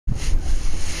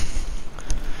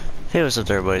Hey, what's up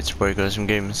there, everybody? It's Boy Goes from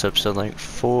Games, episode like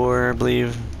 4, I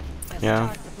believe.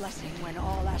 Yeah. Start the blessing when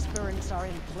all aspirants are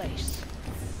in place.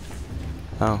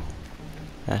 Oh.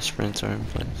 Aspirants are in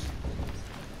place.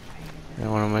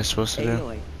 And what am I supposed to do?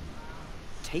 Aloy,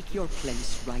 take your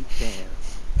place right there.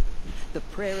 The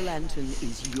prayer lantern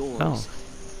is yours. Oh.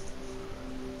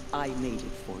 I made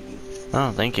it for you.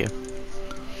 Oh, thank you.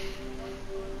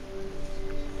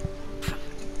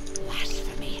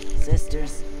 Blasphemy.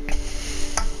 Sisters.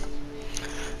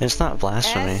 It's not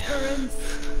blasphemy. Aspirants,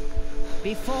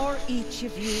 before each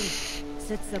of you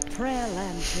sits a prayer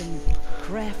lantern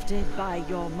crafted by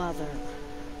your mother.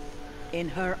 In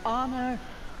her honor,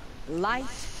 light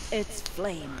its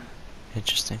flame.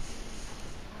 Interesting.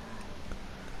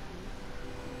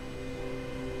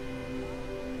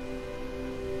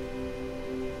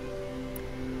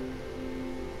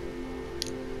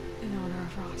 In honor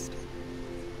of Rost,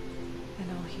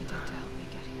 and all he did to help me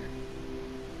get here.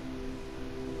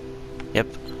 Yep.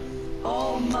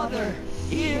 Oh, Mother,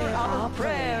 hear our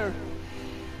prayer.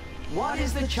 What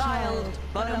is the child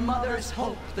but a mother's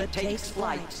hope that takes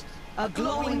flight? A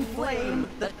glowing flame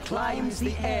that climbs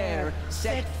the air,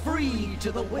 set free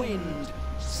to the wind,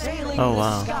 sailing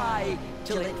the sky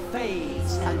till it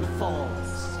fades and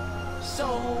falls.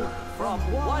 So, from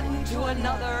one to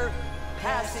another,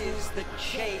 passes the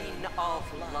chain of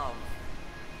love.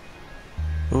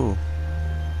 Ooh.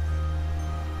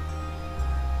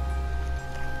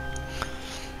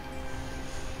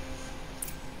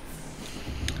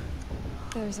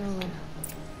 There's Owen.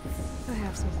 I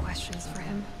have some questions for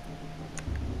him.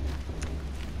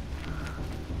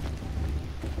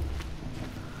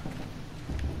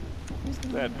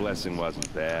 That blessing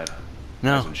wasn't bad.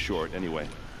 No. Wasn't short, anyway.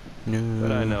 No.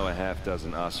 But I know a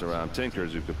half-dozen us-around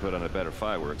tinkers who could put on a better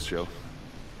fireworks show.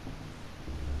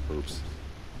 Oops.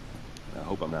 I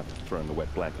hope I'm not throwing a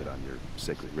wet blanket on your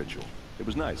sacred ritual. It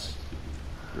was nice.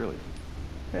 Really.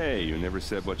 Hey, you never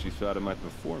said what you thought of my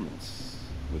performance.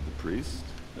 With the priest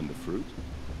and the fruit.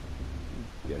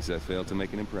 Guess I failed to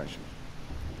make an impression.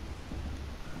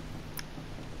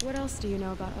 What else do you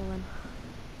know about Owen?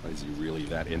 Is he really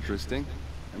that interesting?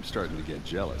 I'm starting to get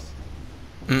jealous.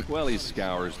 Well, he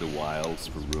scours the wilds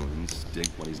for ruins. Dig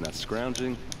when he's not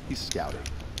scrounging, he's scouting.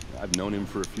 I've known him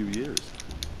for a few years.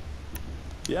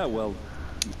 Yeah, well,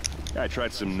 I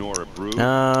tried some Nora brew.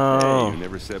 No. Hey, you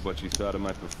never said what you thought of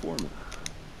my performance.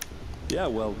 Yeah,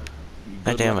 well,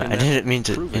 God damn it, I didn't mean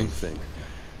to. Proving thing.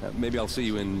 Maybe I'll see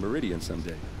you in Meridian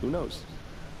someday. Who knows?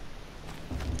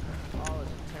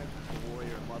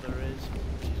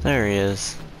 There he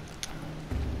is.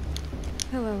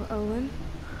 Hello, Owen.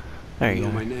 There you know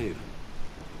go. my name?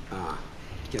 Ah,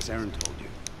 guess Aaron told you.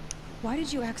 Why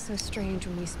did you act so strange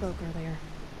when we spoke earlier?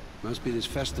 Must be this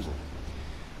festival.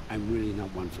 I'm really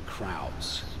not one for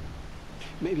crowds.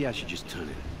 Maybe I should just turn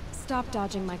in. Stop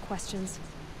dodging my questions.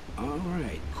 All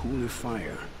right, cool your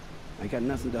fire. I got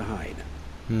nothing to hide.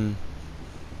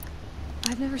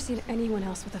 I've never seen anyone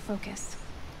else with a focus.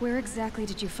 Where exactly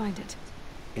did you find it?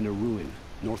 In a ruin,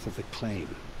 north of the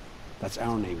Claim. That's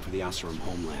our name for the Asuram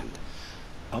homeland.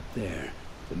 Up there,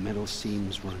 the metal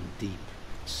seams run deep.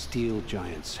 Steel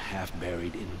giants half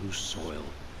buried in loose soil.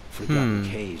 Forgotten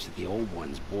caves that the old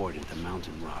ones bored into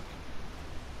mountain rock.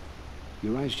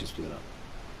 Your eyes just lit up.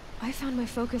 I found my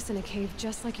focus in a cave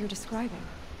just like you're describing.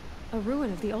 A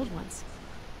ruin of the old ones.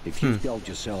 If you've delved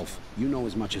yourself, you know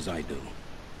as much as I do.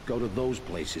 Go to those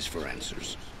places for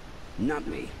answers. Not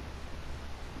me.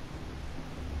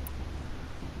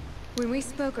 When we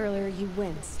spoke earlier, you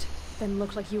winced, then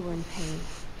looked like you were in pain.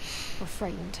 Or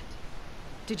frightened.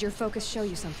 Did your focus show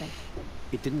you something?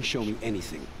 It didn't show me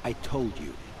anything. I told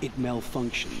you. It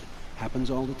malfunctioned.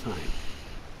 Happens all the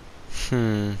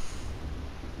time.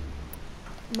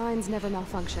 Mine's never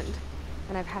malfunctioned,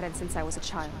 and I've had it since I was a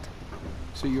child.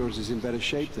 So yours is in better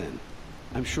shape then.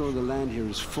 I'm sure the land here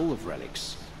is full of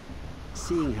relics.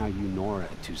 Seeing how you Nora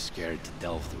are too scared to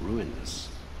delve the ruins.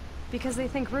 Because they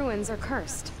think ruins are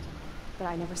cursed. But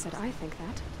I never said I think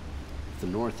that. If the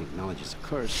North acknowledges a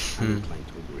curse, I'm inclined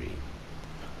to agree.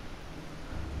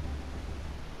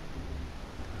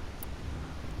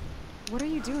 What are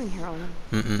you doing here,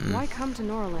 Owen? Why come to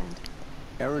Noraland?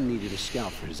 Aaron needed a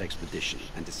scout for his expedition,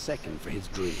 and a second for his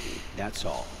drinking. That's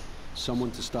all.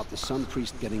 Someone to stop the Sun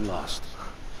Priest getting lost.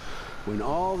 When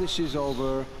all this is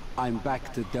over, I'm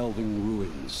back to delving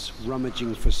ruins,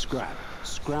 rummaging for scrap,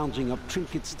 scrounging up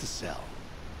trinkets to sell.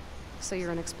 So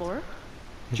you're an explorer?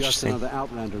 Just another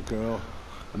Outlander, girl.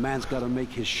 A man's gotta make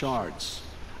his shards.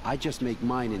 I just make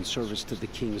mine in service to the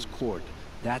King's court.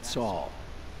 That's all.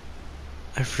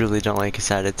 I really don't like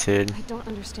his attitude. I don't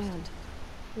understand.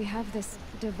 We have this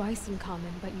device in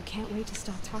common, but you can't wait to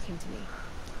stop talking to me.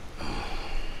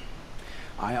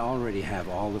 I already have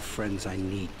all the friends I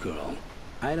need, girl.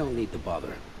 I don't need the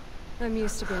bother. I'm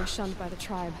used to being shunned by the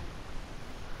tribe.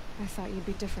 I thought you'd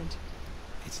be different.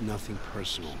 It's nothing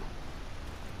personal.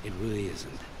 It really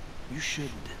isn't. You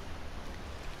should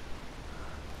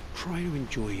try to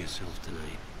enjoy yourself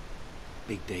tonight.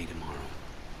 Big day tomorrow.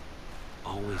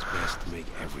 Always best to make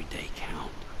every day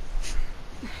count.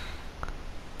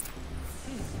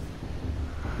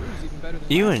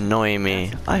 You annoy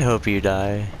me. I hope you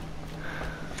die.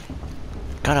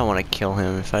 God, I want to kill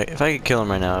him. If I could kill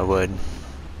him right now, I would.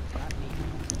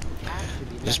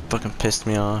 Just fucking pissed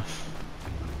me off.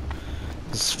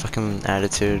 This fucking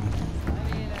attitude.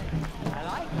 I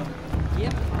like it.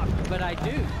 Yep, but I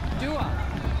do. Do I?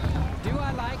 Do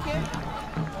I like it?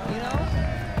 You know?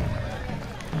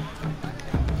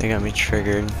 They got me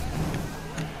triggered.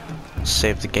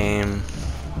 Save the game.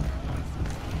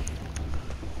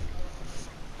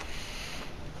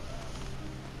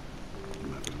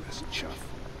 Motherless chuff.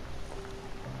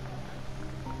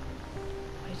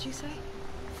 What did you say?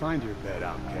 Find your bed,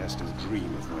 outcast, and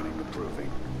dream of winning the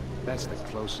proving. That's the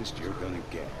closest you're gonna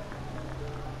get.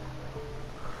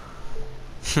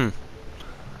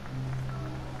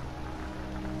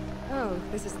 Oh,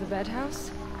 this is the bed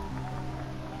house?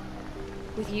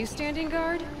 With you standing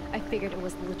guard, I figured it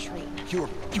was the latrine. Your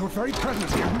very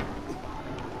presence here.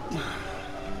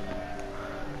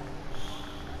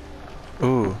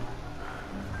 Ooh.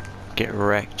 Get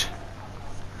wrecked.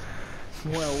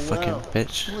 Well, Fucking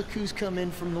bitch. look who's come in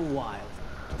from the wild.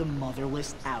 The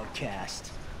motherless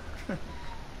outcast.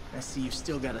 I see you've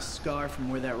still got a scar from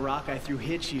where that rock I threw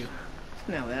hit you.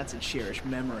 Now that's a cherished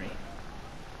memory.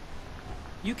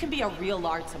 You can be a real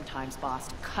lard sometimes, boss.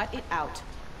 Cut it out.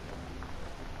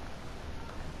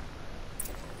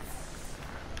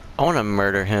 I want to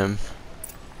murder him.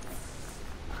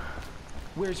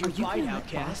 Where's your Are you fight, gonna let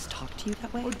outcast? boss talk to you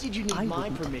that way? Or did you need I my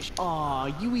wouldn't. permission? Aw,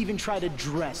 you even try to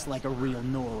dress like a real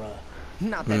Nora.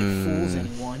 Not that it fools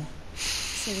anyone.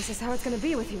 So this is how it's gonna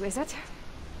be with you, is it?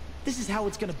 This is how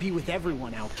it's gonna be with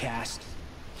everyone, outcast.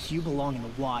 You belong in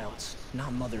the wilds,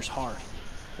 not Mother's heart.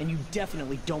 And you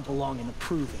definitely don't belong in the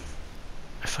proving.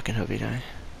 I fucking hope you die.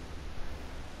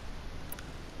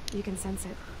 You can sense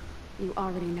it. You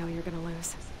already know you're gonna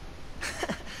lose.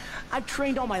 I've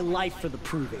trained all my life for the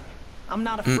proving. I'm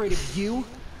not afraid of you.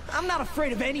 I'm not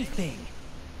afraid of anything.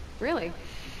 Really?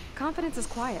 Confidence is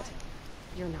quiet.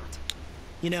 You're not.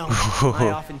 You know, I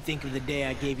often think of the day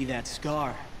I gave you that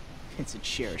scar. It's a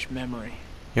cherished memory.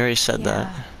 You already said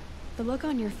that. The look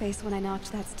on your face when I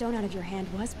knocked that stone out of your hand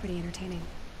was pretty entertaining.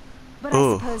 But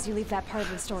Ooh. I suppose you leave that part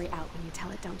of the story out when you tell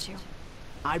it, don't you?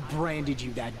 I branded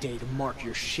you that day to mark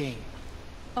your shame.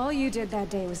 All you did that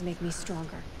day was make me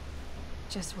stronger.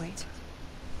 Just wait.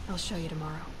 I'll show you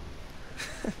tomorrow.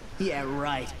 Yeah,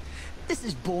 right. This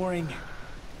is boring.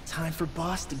 Time for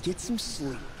boss to get some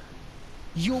sleep.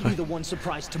 You'll be the one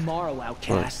surprised tomorrow,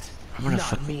 outcast. I'm gonna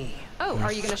Not me. Oh,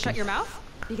 are you gonna shut your mouth?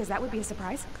 Because that would be a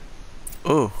surprise.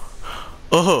 Oh.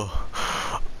 Oh.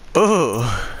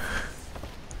 Oh.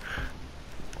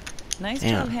 Nice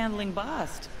Damn. job handling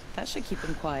Bast. That should keep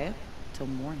him quiet. Till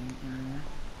morning, anyway.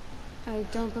 I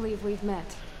don't believe we've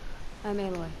met. I'm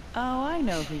Aloy. Oh, I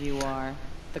know who you are.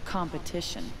 The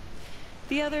competition.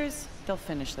 The others, they'll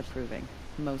finish the proving.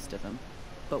 Most of them.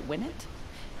 But win it?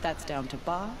 That's down to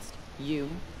Bast, you,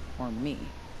 or me.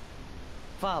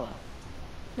 Vala.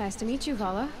 Nice to meet you,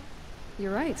 Vala.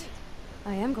 You're right.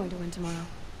 I am going to win tomorrow.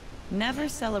 Never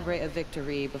celebrate a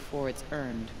victory before it's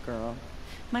earned, girl.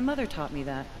 My mother taught me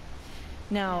that.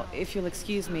 Now, if you'll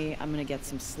excuse me, I'm gonna get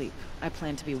some sleep. I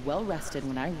plan to be well rested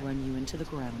when I run you into the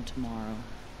ground tomorrow.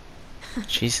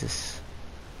 Jesus.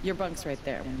 Your bunk's right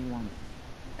there when you want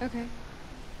it. Okay.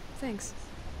 Thanks.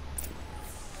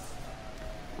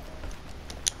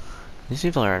 These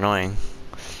people are annoying.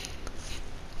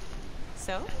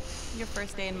 So, your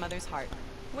first day in Mother's heart.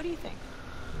 What do you think?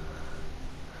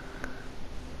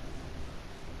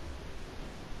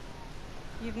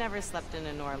 You've never slept in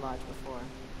a Nora lodge before.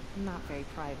 Not very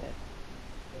private.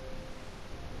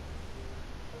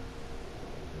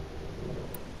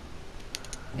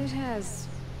 It has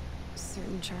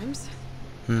certain charms.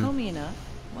 Homey enough,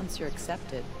 once you're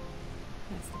accepted.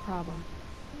 That's the problem.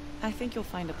 I think you'll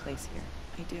find a place here.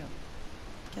 I do.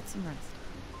 Get some rest.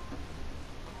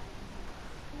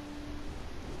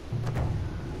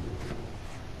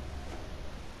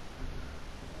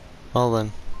 Well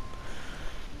then.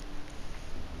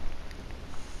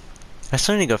 I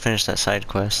still need to go finish that side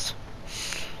quest.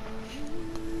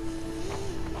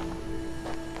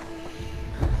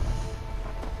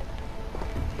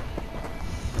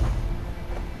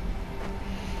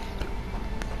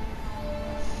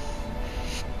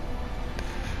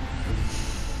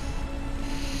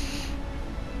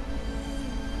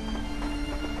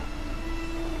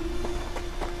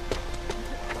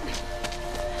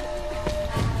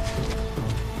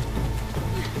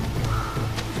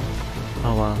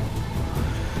 Oh wow.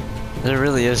 There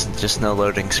really is just no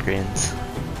loading screens.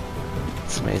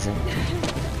 It's amazing.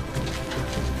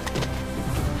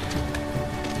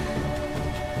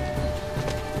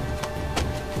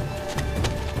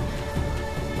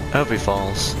 I hope he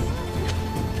falls.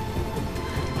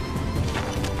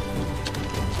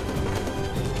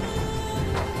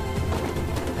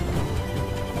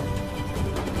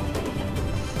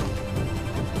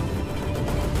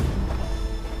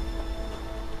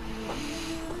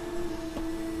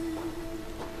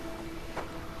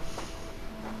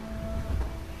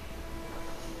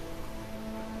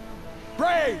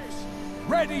 Braves!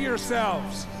 Ready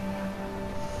yourselves!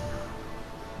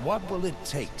 What will it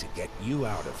take to get you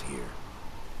out of here?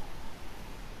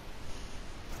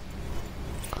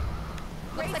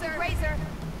 Looks like a razor.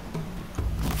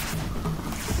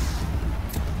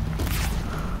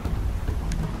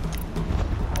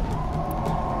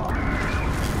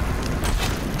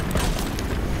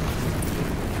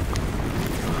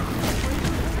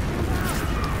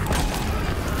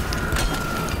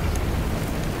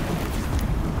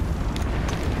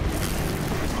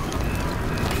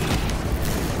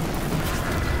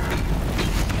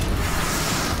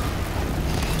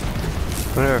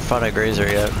 I've never fought a grazer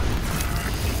yet.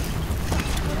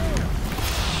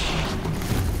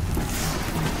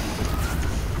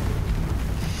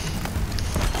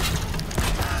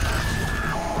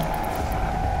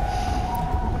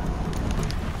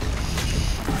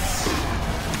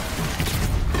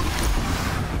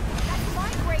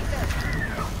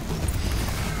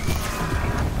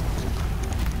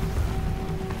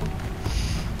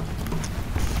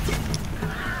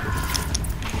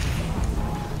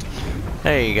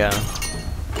 There you go.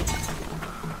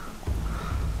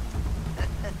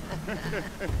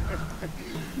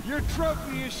 Your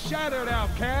trophy is shattered,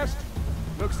 outcast.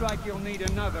 Looks like you'll need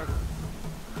another.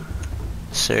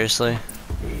 Seriously?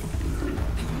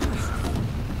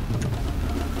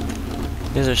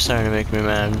 These are starting to make me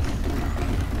mad.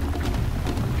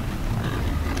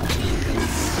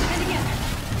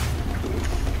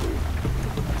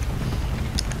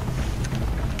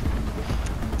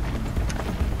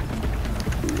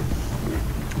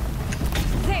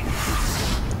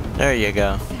 There you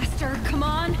go. Faster, come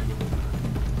on.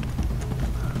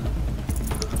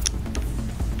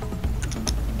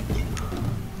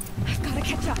 I've got to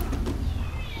catch up.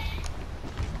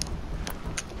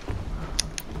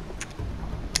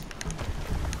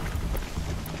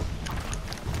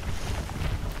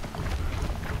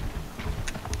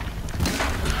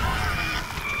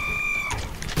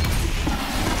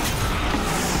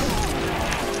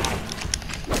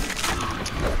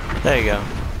 There you go.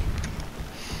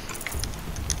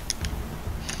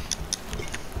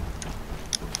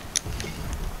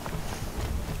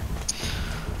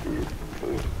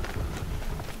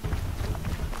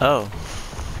 Oh.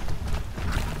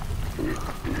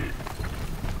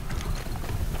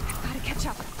 Gotta catch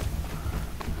up.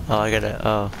 Oh, I gotta.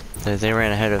 Oh, they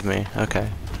ran ahead of me. Okay.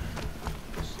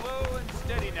 Slow and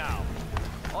steady now.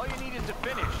 All you need is to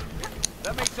finish.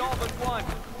 That makes all but one.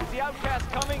 Is the outcast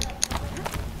coming?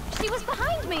 She was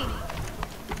behind me.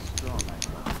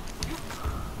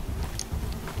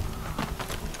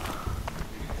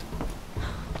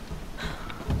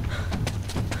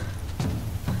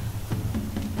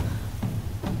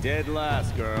 Dead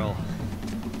last, girl.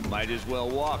 Might as well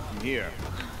walk from here.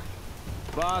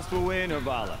 Boss will win,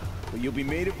 Orvala, but you'll be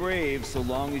made a brave so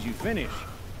long as you finish.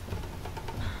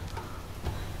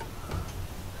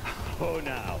 Oh,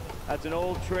 now, that's an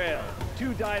old trail.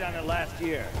 2 died on it last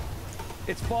year.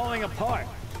 It's falling apart.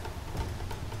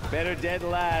 Better dead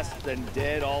last than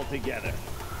dead altogether.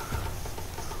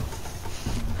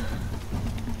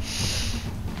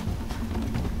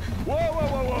 Whoa, whoa,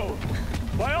 whoa, whoa!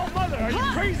 My old mother, are you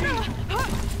crazy?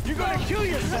 You're gonna kill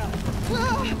yourself!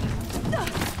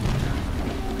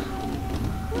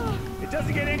 It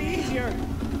doesn't get any easier!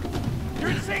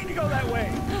 You're insane to go that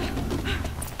way!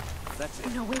 That's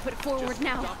it. No way but forward Just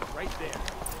now. stop right there.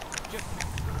 Just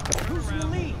who's in the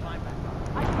lead?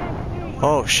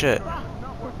 Oh shit.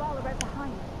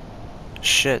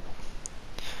 Shit.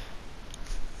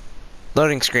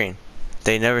 Loading screen.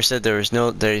 They never said there was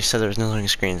no. They said there was no loading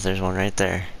screens. There's one right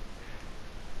there.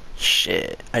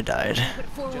 Shit, I died. Put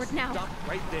forward Just now. stop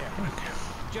right there.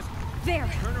 Just There.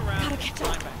 turn around Gotta and catch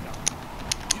climb up. back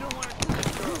up. You don't want to do this,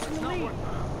 girl. It's not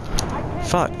working.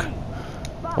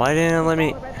 Fuck. Why didn't it let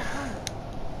me?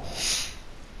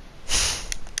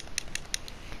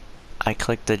 I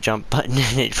clicked the jump button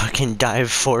and it fucking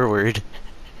dived forward.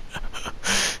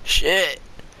 Shit.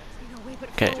 No way but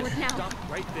Okay. forward now. Stop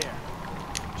right there.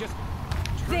 Just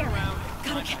There!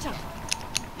 Gotta catch up.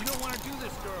 You don't want to do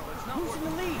this, girl. It's not Who's in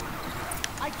the lead?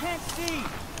 I can't see.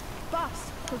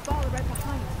 Boss, Footballer right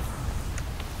behind.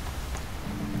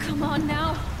 Come on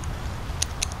now.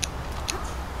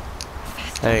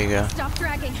 There you go. Stop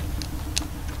dragging.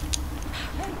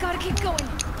 Gotta keep going.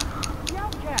 The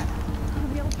outcast.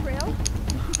 On the old trail?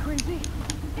 Is she crazy?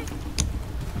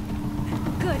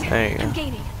 Good. There you go. I'm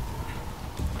gaining.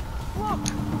 Look!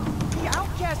 The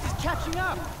outcast is catching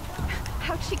up.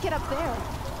 How'd she get up there?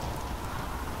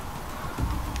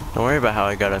 Don't worry about how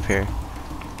I got up here.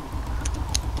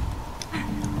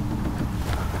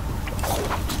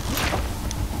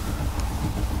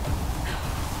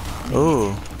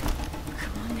 Ooh.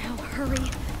 Come on now, hurry.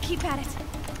 Keep at it.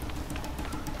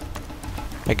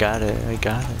 I got it. I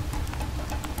got it.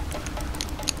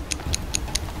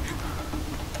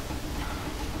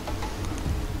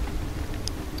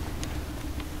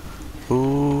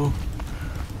 Ooh.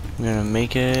 I'm gonna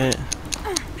make it.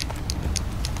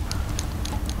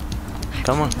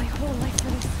 Come on. My whole life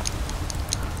for this.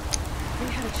 They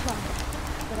had a trial,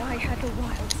 but I had the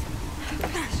wilds.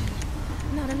 Precision.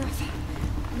 Not enough.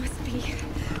 Must be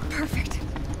perfect.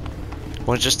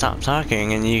 Well, just stop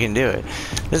talking and you can do it.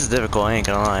 This is difficult, I ain't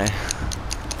gonna lie.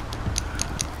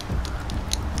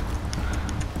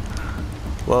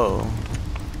 Whoa.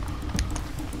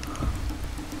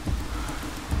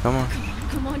 Come on.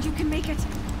 Come on, you can make it.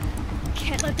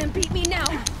 Can't let them beat me now.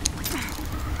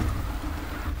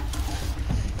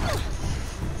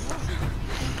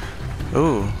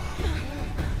 Ooh.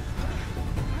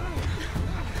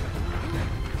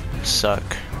 Suck.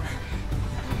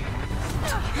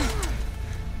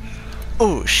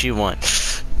 Ooh, she won.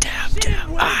 Dab, dab.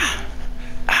 Ah.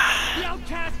 The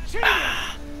outcast cheated!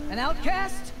 An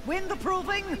outcast win the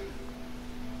proving?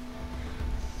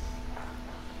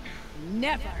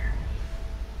 Never.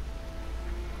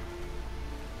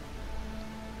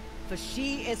 For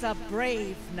she is a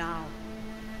brave now.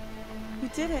 You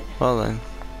did it. Well then.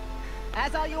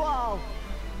 As are you all.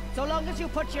 So long as you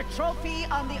put your trophy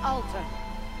on the altar.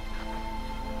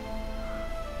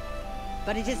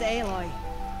 But it is Aloy.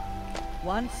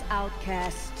 Once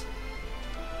outcast,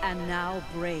 and now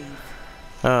brave.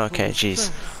 Oh, okay, who is jeez.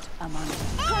 first among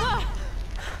us.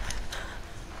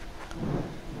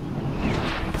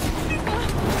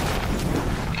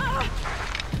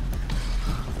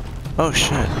 Oh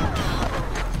shit.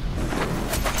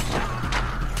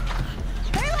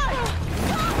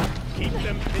 Keep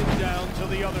them pinned down till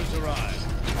the others arrive.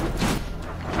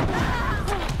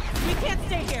 We can't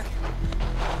stay here.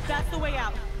 That's the way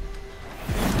out.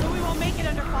 Or we won't make it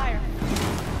under fire.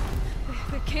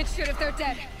 They can't shoot if they're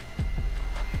dead.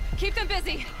 Keep them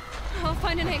busy. I'll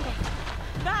find an angle.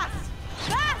 Fast!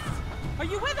 Fast! Are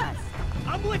you with us?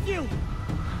 I'm with you!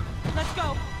 Let's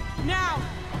go. Now!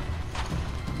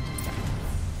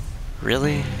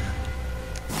 Really?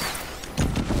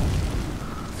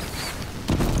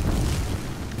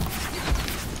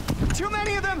 Too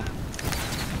many of them!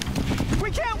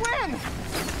 We can't win!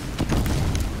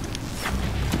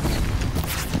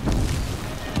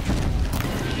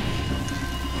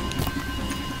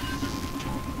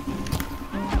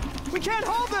 We can't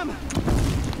hold them!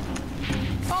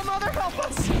 Oh, Mother, help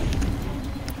us!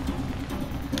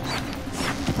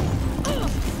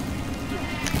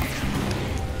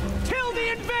 Kill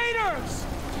the invaders!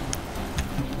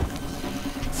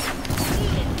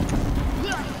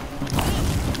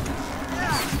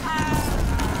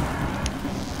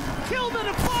 Kill the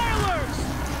defilers!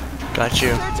 Got you.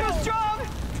 They're too strong!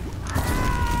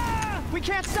 We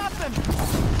can't stop them!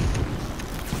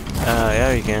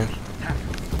 Yeah, you can.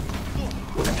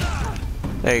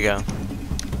 There you go.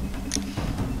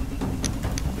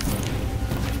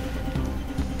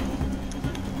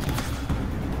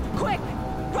 Quick!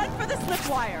 Run for the slip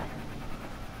wire!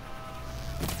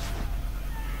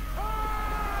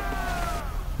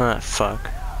 Ah, fuck.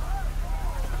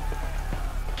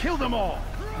 Kill them all!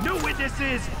 No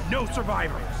witnesses, no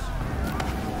survivors!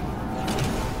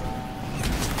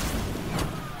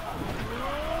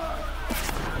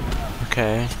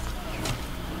 Okay.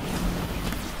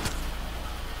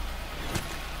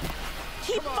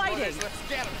 Keep fighting!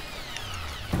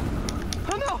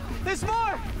 Oh no! There's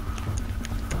more!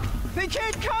 They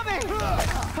keep coming!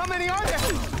 How many are there?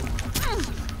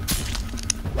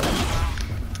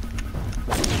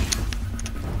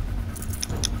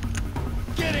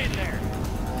 Get in there!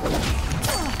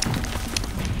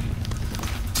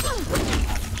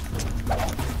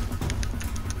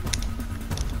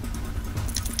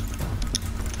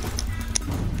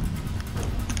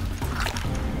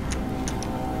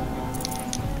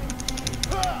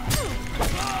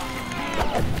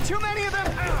 Too many of them!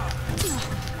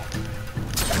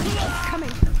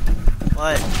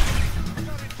 What?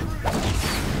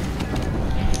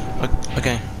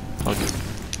 Okay. I'll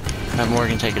have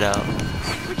Morgan take it out.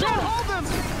 We can't hold them!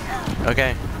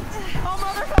 Okay. Oh,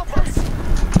 Mother, help us!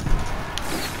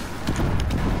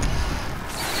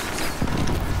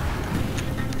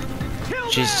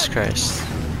 Jesus Christ.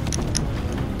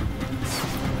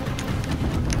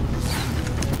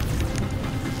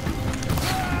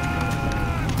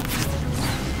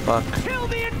 Fuck. Kill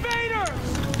the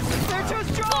invaders! They're too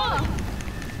strong!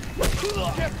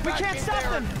 We can't stop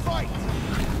them! Fight!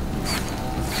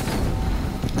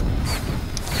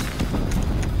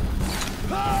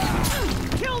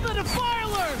 Kill the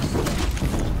defilers!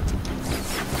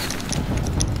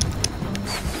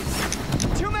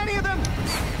 Too many of them!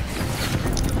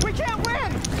 We can't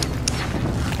win!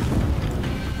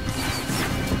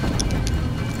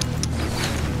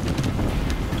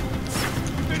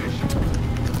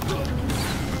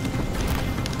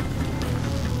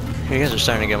 You guys are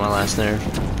starting to get my last nerve.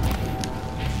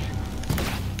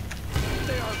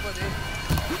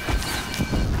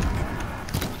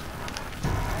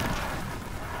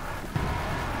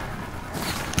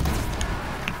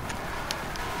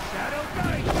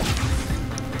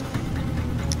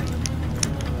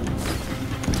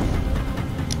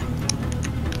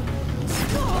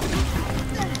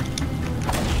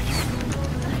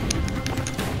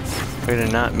 I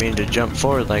did not mean to jump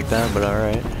forward like that, but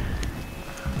alright.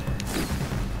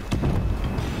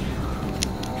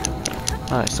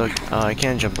 Oh, I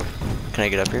can jump up. Can I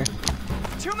get up here?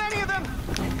 Too many of them!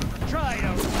 Try it.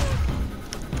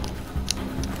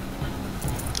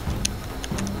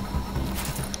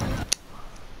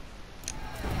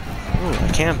 Ooh,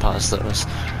 I can pause those.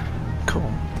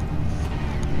 Cool.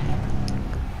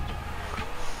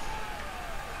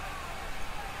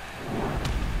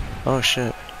 Oh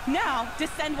shit. Now,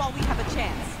 descend while we have a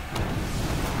chance.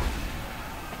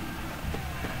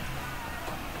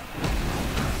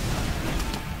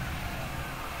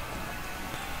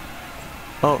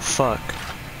 Oh fuck.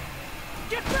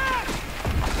 Get back!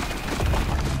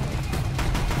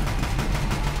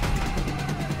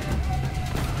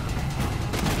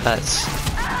 That's...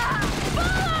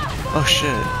 Oh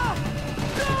shit.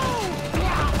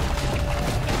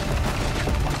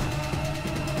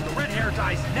 The red hair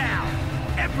dies now!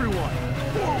 Everyone,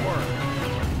 forward!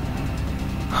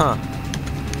 Huh.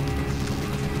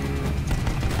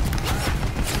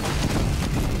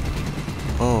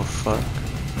 Oh fuck.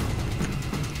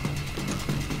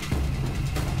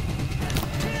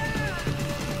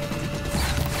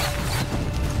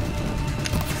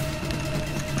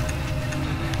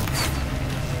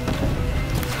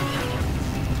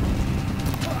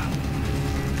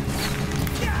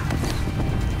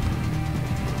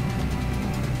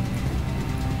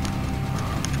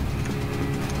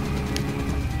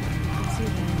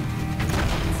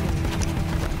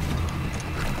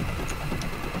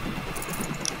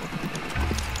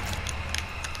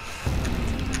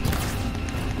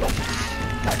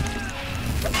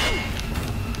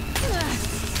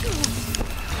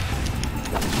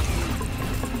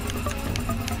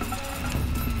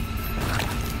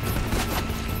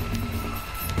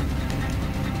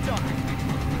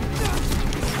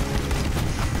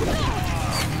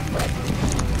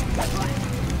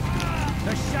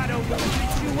 The shadow will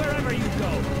meet you wherever you go.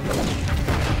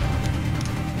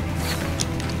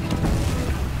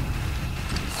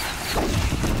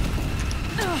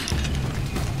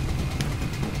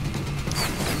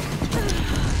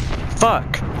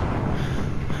 Fuck!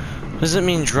 What does it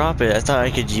mean drop it? I thought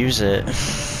I could use it.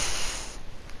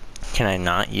 Can I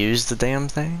not use the damn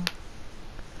thing?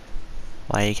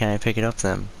 Why can't I pick it up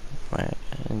then? Why,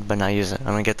 but not use it.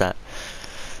 I don't get that.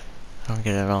 I don't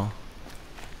get it at all.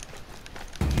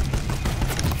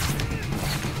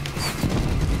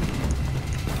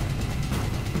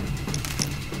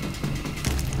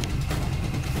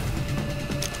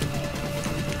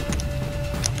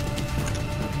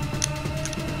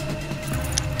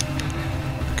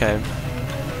 Okay.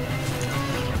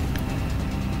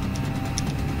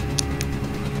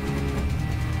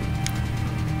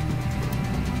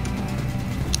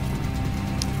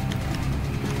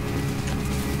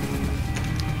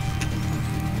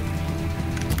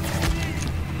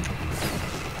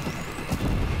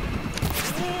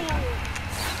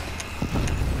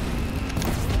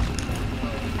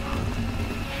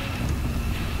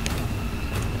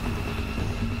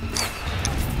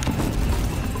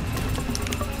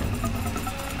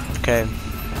 Okay.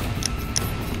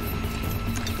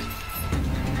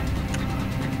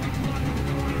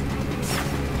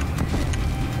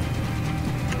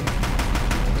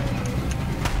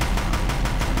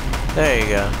 There you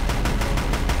go.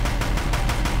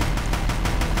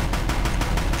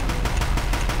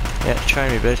 Yeah, try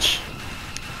me, bitch.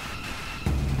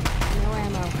 No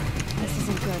ammo. This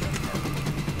isn't good.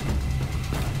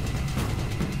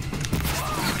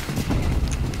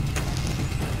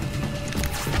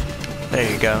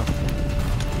 There you go.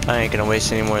 I ain't gonna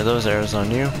waste any more of those arrows on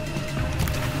you.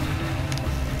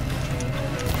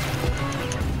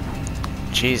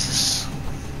 Jesus.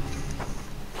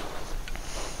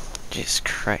 Jesus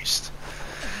Christ.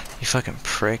 You fucking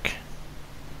prick.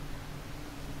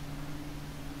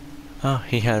 Oh,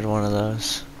 he had one of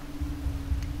those.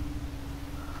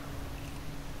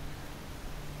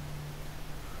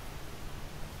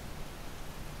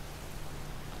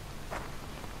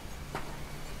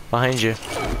 Behind you.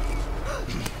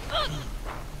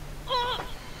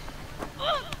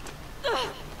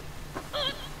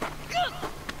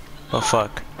 Oh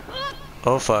fuck.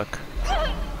 Oh fuck.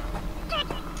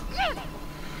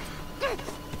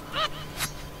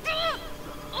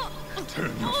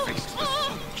 Turn your face to the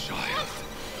sun, child.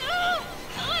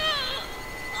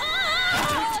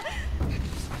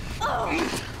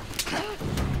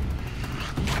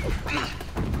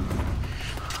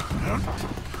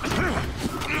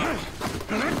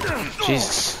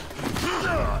 Jesus.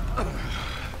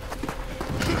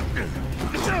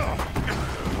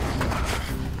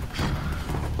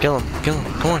 Kill him,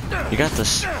 come on, you got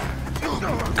this.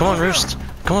 Come on, Roost,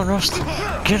 come on, Roost.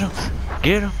 Get him,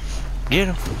 get him, get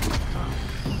him.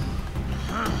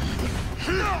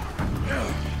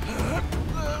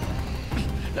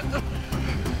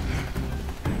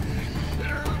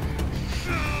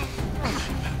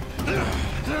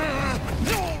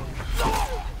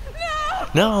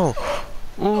 No!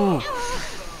 Ooh!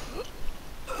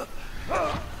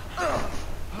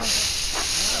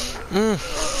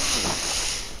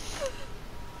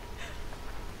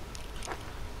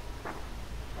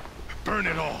 Burn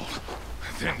it all,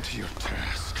 then to your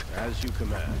task. As you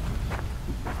command.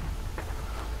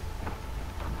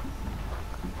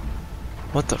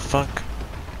 What the fuck?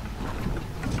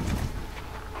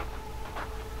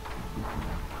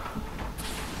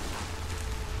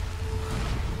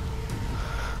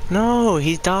 No,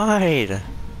 he died.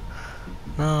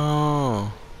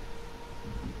 No.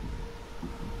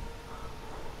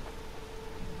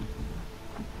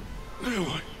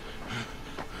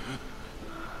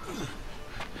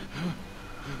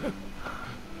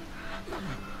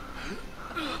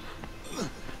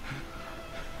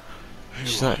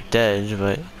 She's not dead,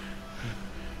 but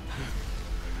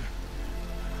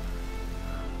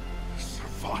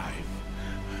survive.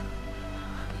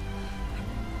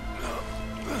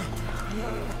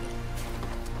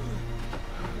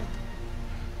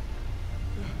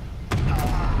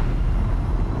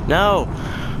 no.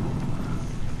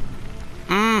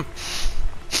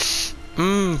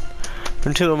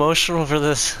 I'm too emotional for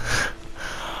this.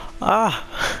 Ah.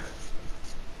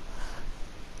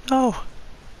 No.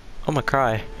 I'm gonna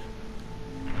cry.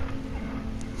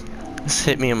 This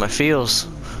hit me in my feels.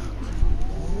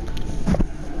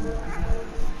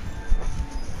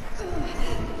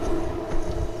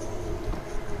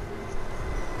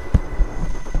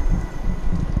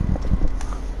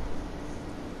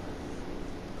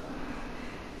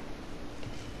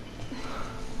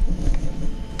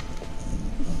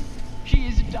 She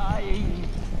is dying.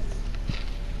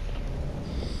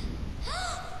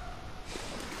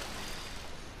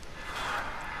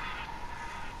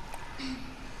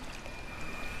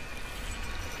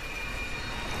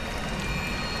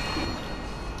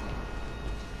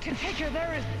 To take her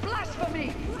there is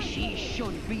blasphemy. She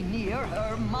should be near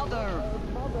her mother.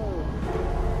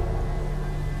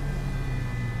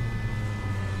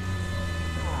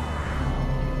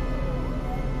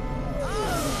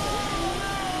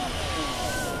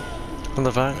 What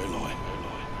the fuck? Aloy,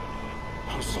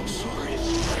 I'm so sorry.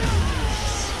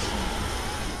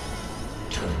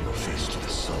 Turn your face to the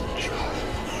sun, child.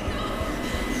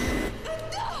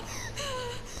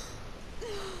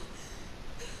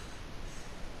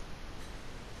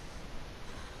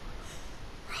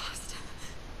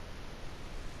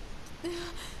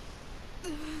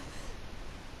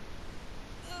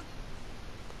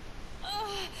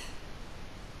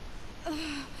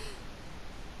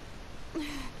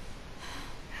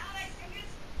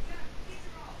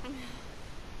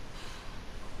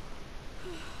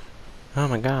 Oh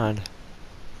my god.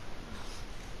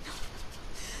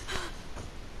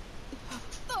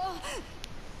 I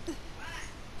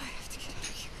have to get out of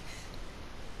here.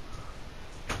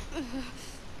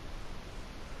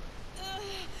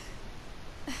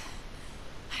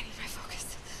 I need my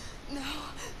focus. No.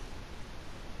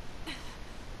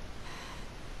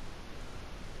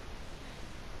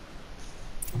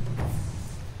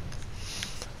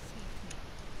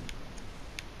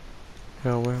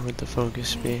 Now, where would the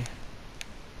focus be?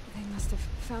 They must have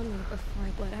found me before I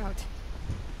bled out.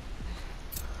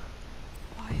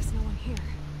 Why is no one here?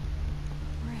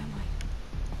 Where am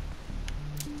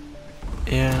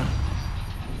I? Yeah.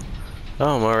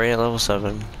 Oh, I'm already at level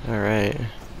 7. Alright.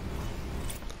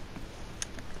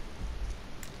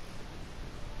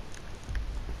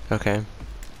 Okay.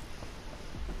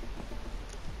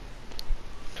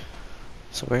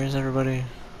 So where is everybody?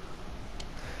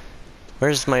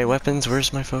 Where's my weapons?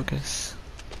 Where's my focus?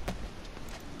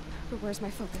 But where's my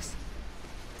focus?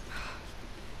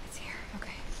 It's here.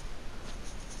 Okay.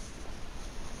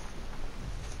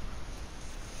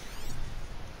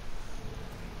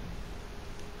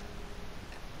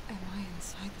 Am I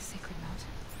inside the sacred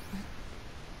mountain?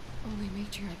 But only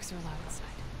matriarchs are allowed inside.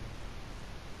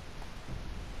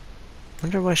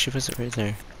 Wonder why she wasn't right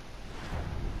there.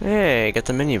 Hey, got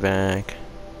the menu back.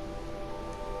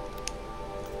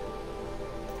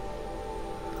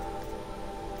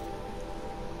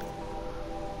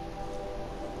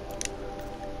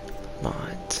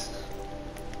 Mods.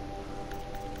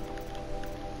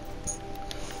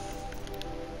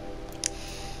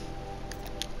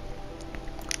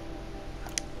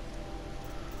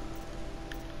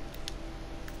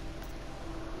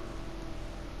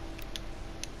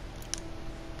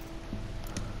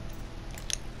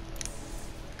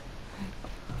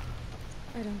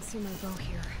 I don't see my bow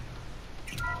here.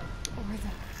 Or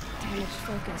the damaged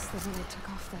focus the one I took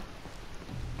off that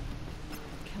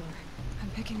killer. I'm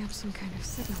picking up some kind of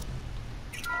signal.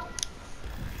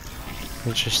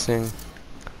 Interesting.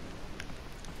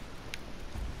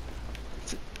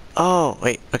 Oh,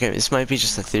 wait, okay, this might be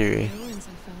just a theory. The ruins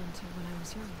I fell into when I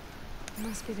was young. It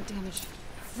must be the damaged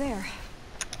there.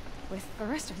 With the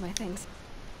rest of my things.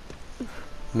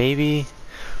 Maybe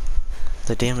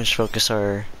the damaged focus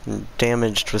are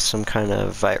damaged with some kind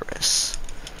of virus.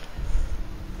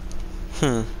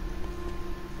 Hmm.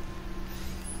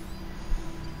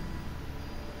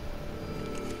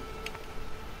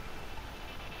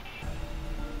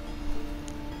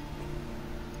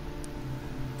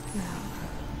 Now,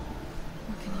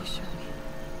 what can you show me?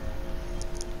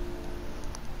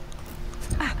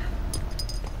 Ah!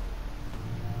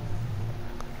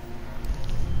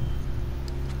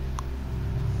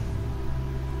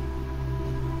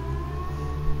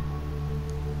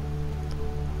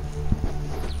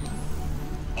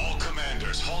 All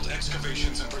commanders, halt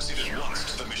excavations and proceed at once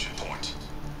to the mission point.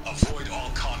 Avoid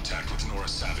all contact with Nora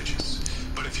savages,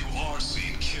 but if you are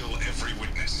seen, kill every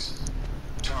witness.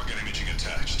 Target imaging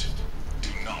attached. Do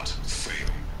not fail.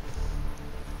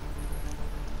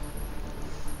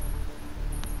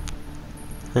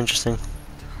 Interesting.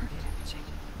 Target imaging.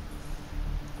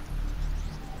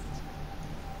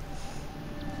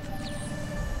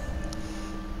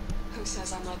 Who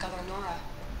says I'm like other Nora?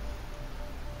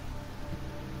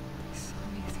 He saw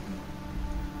me through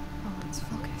Owen's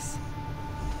focus.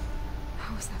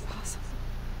 How is that possible?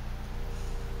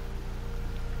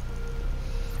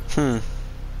 Hmm.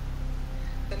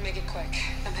 Then make it quick.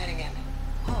 I'm heading in.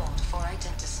 Hold for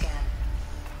identiscan.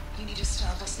 You need to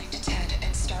stop listening to Ted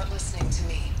and start listening to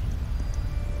me.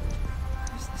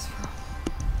 Where's this from?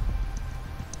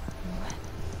 When?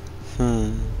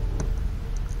 Hmm.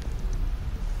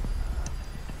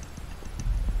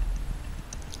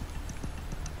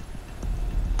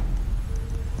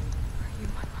 Are you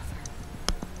my mother?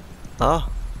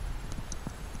 Oh.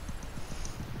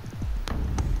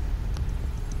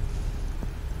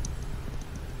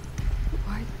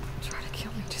 Why try to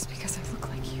kill me just because I look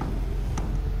like you?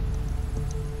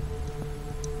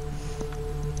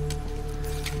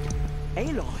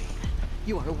 Aloy,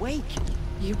 you are awake.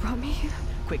 You brought me here?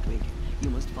 Quickly, you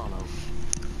must follow.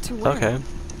 To where? Okay.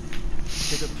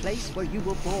 To the place where you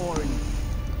were born.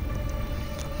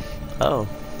 Oh.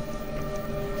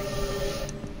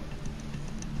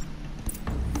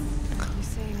 Are you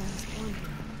saying I was born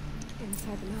here?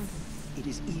 Inside the mountain? It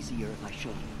is easier if I show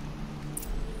you.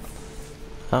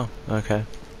 Oh, okay.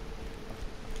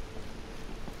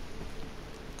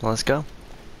 Well, let's go.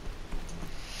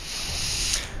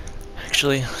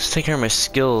 Actually, let's take care of my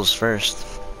skills first.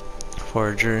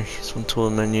 Forager, use one tool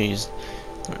menu, use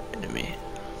enemy.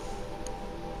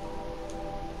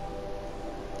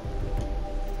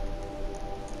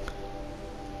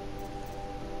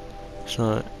 It's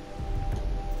not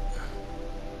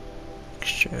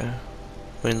extra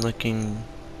when looking.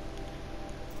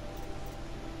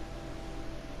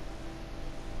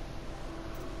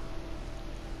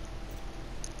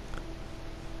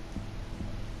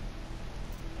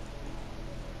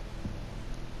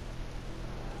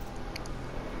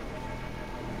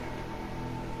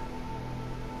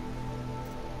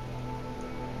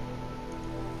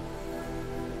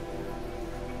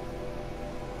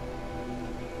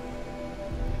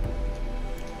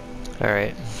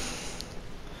 Alright.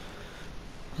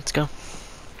 Let's go.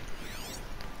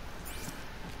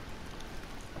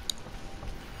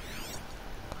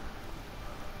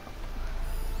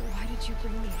 Why did you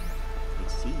bring me here?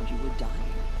 It seemed you were dying,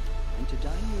 and to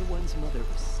die near one's mother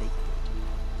was sacred.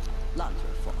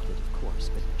 Lantra fought it, of course,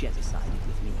 but Jezza sided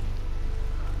with me.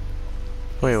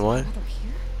 Wait, Is what? my mother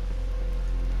here?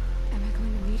 Am I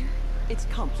going to meet her? It's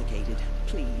complicated.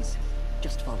 Please,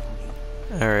 just follow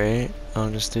me. Alright, I'll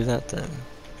just do that then.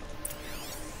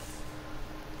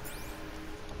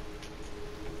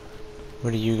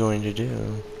 What are you going to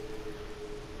do?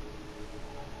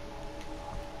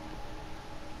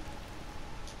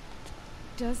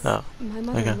 Does Oh, my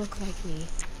mother okay. look like me,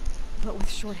 but with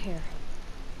short hair?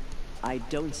 I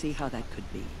don't see how that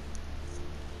could be.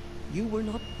 You were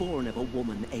not born of a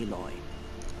woman, Aloy.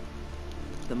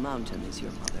 The mountain is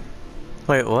your mother.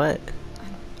 Wait, what?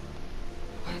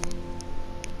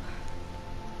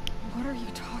 What are you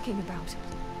talking about?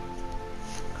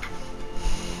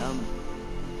 Come.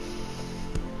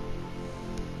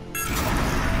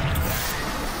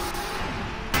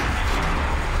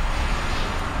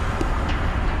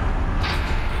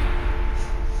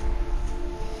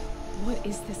 What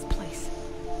is this place?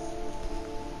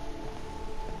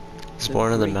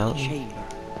 Spawn of the great mountain? chamber,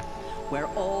 where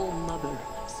All Mother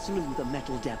slew the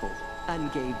metal devil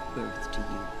and gave birth to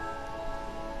you.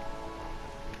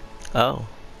 Oh.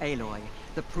 Aloy,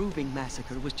 the Proving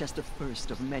Massacre was just the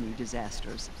first of many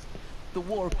disasters. The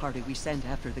war party we sent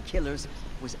after the killers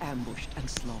was ambushed and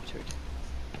slaughtered.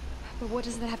 But what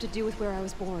does that have to do with where I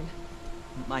was born?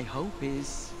 My hope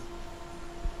is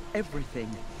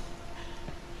everything.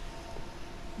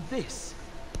 This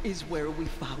is where we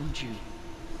found you.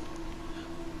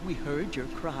 We heard your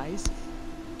cries,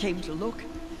 came to look,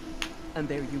 and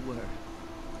there you were.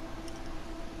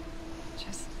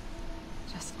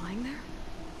 Just lying there?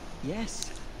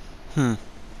 Yes.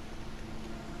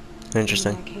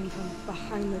 Interesting. I came from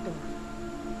behind the door.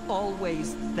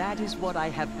 Always, that is what I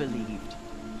have believed.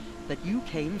 That you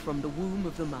came from the womb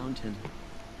of the mountain.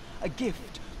 A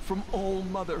gift from All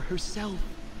Mother herself.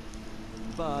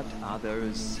 But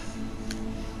others,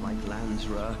 like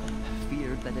Lansra,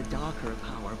 feared that a darker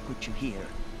power put you here.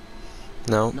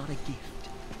 No. Not a gift,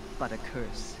 but a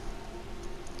curse.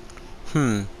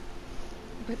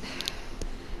 But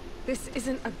this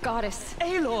isn't a goddess.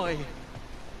 Aloy!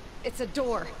 It's a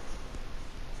door.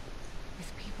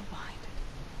 With people behind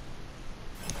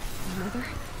it. My mother?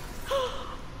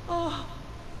 Oh.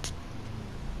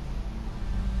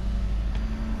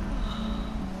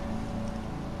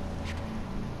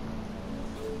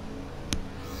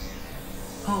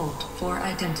 Hold for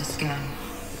identiscan.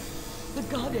 The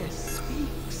goddess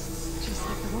speaks. Just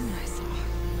like the woman I saw.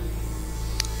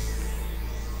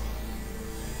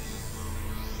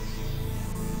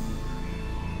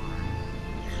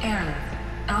 Error.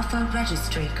 Alpha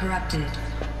registry corrupted.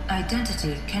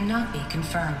 Identity cannot be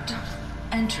confirmed.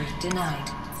 Entry denied.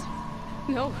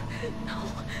 No, no.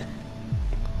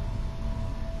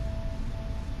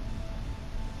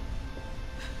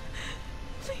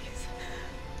 Please.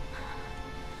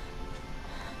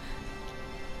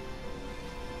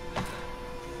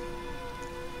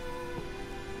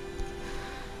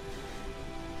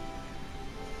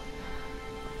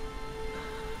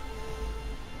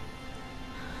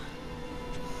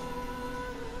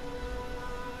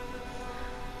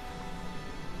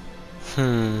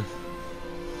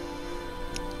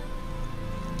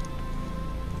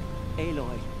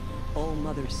 Aloy, All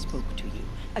Mother spoke to you,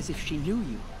 as if she knew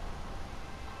you.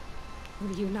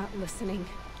 Were you not listening?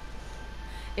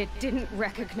 It didn't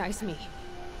recognize me.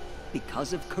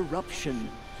 Because of corruption.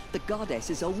 The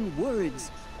goddess's own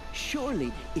words.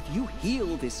 Surely, if you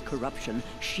heal this corruption,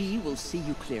 she will see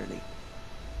you clearly.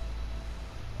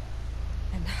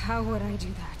 And how would I do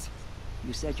that?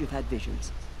 You said you've had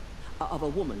visions. Of a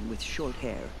woman with short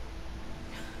hair.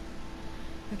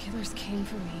 The killers came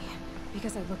for me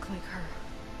because I look like her.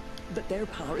 But their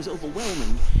power is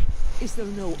overwhelming. Is there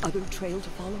no other trail to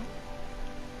follow?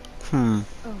 Oh.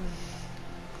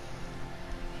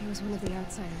 He was one of the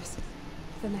outsiders.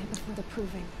 The night before the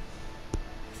Proving.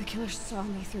 The killers saw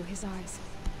me through his eyes.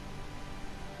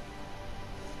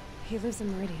 He lives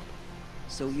in Meridian.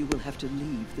 So you will have to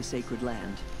leave the sacred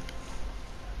land.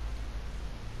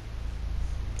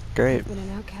 Great. I've been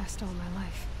an outcast all my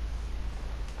life.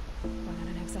 One in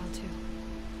an exile too.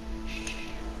 Shh.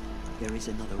 There is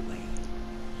another way.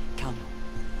 Come,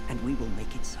 and we will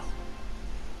make it so.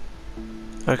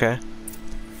 Okay.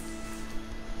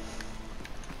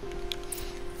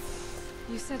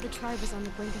 You said the tribe was on the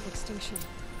brink of extinction.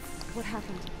 What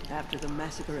happened? After the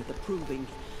massacre at the Proving,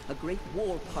 a great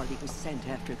war party was sent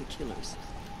after the killers.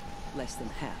 Less than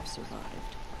half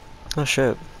survived. Oh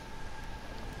shit.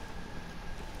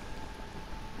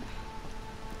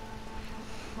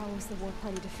 How was the war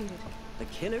party defeated? The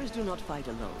killers do not fight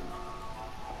alone.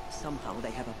 Somehow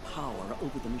they have a power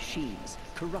over the machines,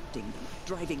 corrupting them,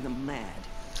 driving them mad.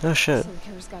 Oh shit. So the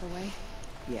killers got away?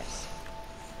 Yes.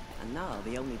 And now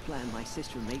the only plan my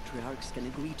sister matriarchs can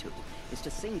agree to is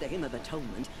to sing the Hymn of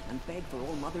Atonement and beg for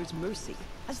All Mother's mercy,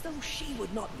 as though she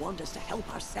would not want us to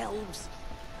help ourselves.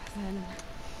 Then,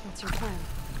 what's your plan?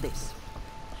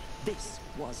 This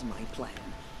was my plan.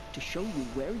 To show you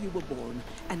where you were born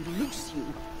and loose you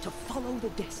to follow the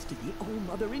destiny All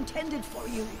Mother intended for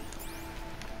you.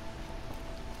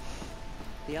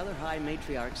 The other High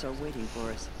Matriarchs are waiting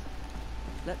for us.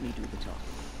 Let me do the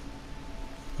talking.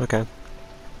 Okay.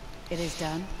 It is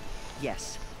done?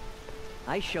 Yes.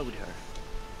 I showed her.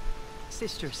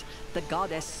 Sisters, the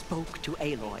goddess spoke to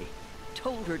Aloy.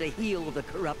 Told her to heal the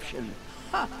corruption.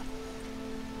 Ha!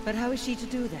 But how is she to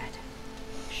do that?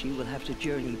 She will have to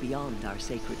journey beyond our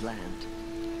sacred land.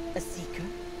 A seeker?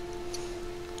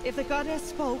 If the goddess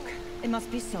spoke, it must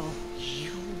be so.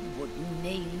 You would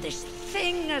name this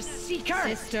thing a seeker?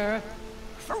 Sister!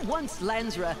 For once,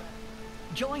 Lansra,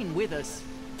 join with us.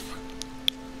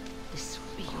 This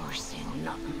will be your sin,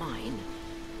 not mine.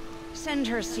 Send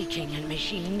her seeking, and may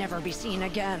she never be seen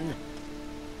again.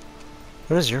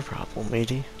 What is your problem,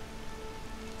 matey?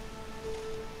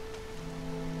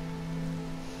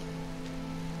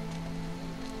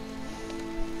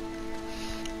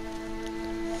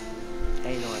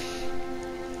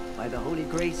 Aloy, by the holy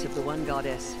grace of the one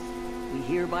goddess, we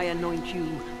hereby anoint you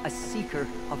a seeker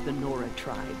of the Nora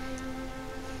tribe.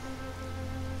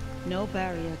 No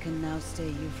barrier can now stay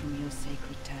you from your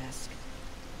sacred task.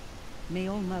 May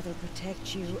All Mother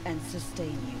protect you and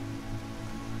sustain you.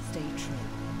 Stay true.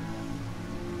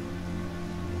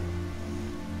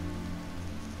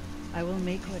 I will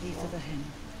make ready for the hymn.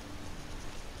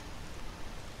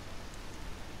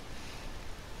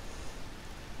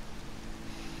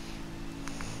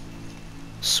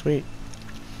 Sweet.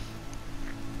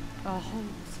 Our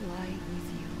homes lie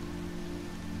with you.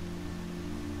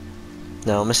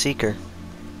 No, I'm a seeker.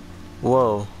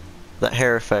 Whoa. That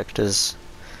hair effect is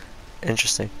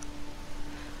interesting.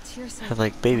 I have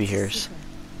like baby hairs.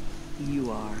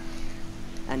 You are.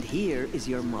 And here is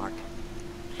your mark.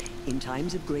 In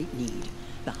times of great need,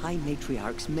 the High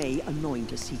Matriarchs may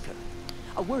anoint a seeker.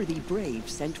 A worthy brave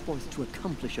sent forth to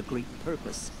accomplish a great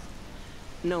purpose.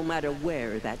 No matter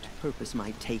where that purpose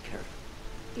might take her.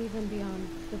 Even beyond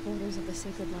the borders of the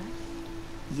sacred land?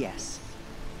 Yes.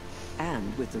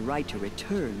 And with the right to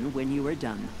return when you are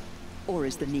done, or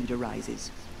as the need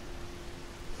arises.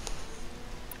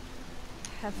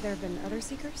 Have there been other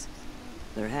seekers?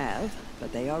 There have,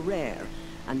 but they are rare,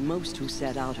 and most who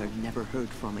set out are never heard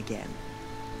from again.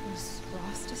 Was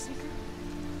Rost a seeker?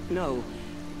 No,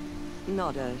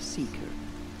 not a seeker.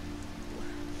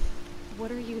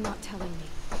 What are you not telling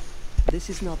me? This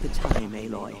is not the time,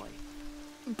 Aloy.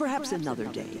 Perhaps another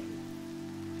day.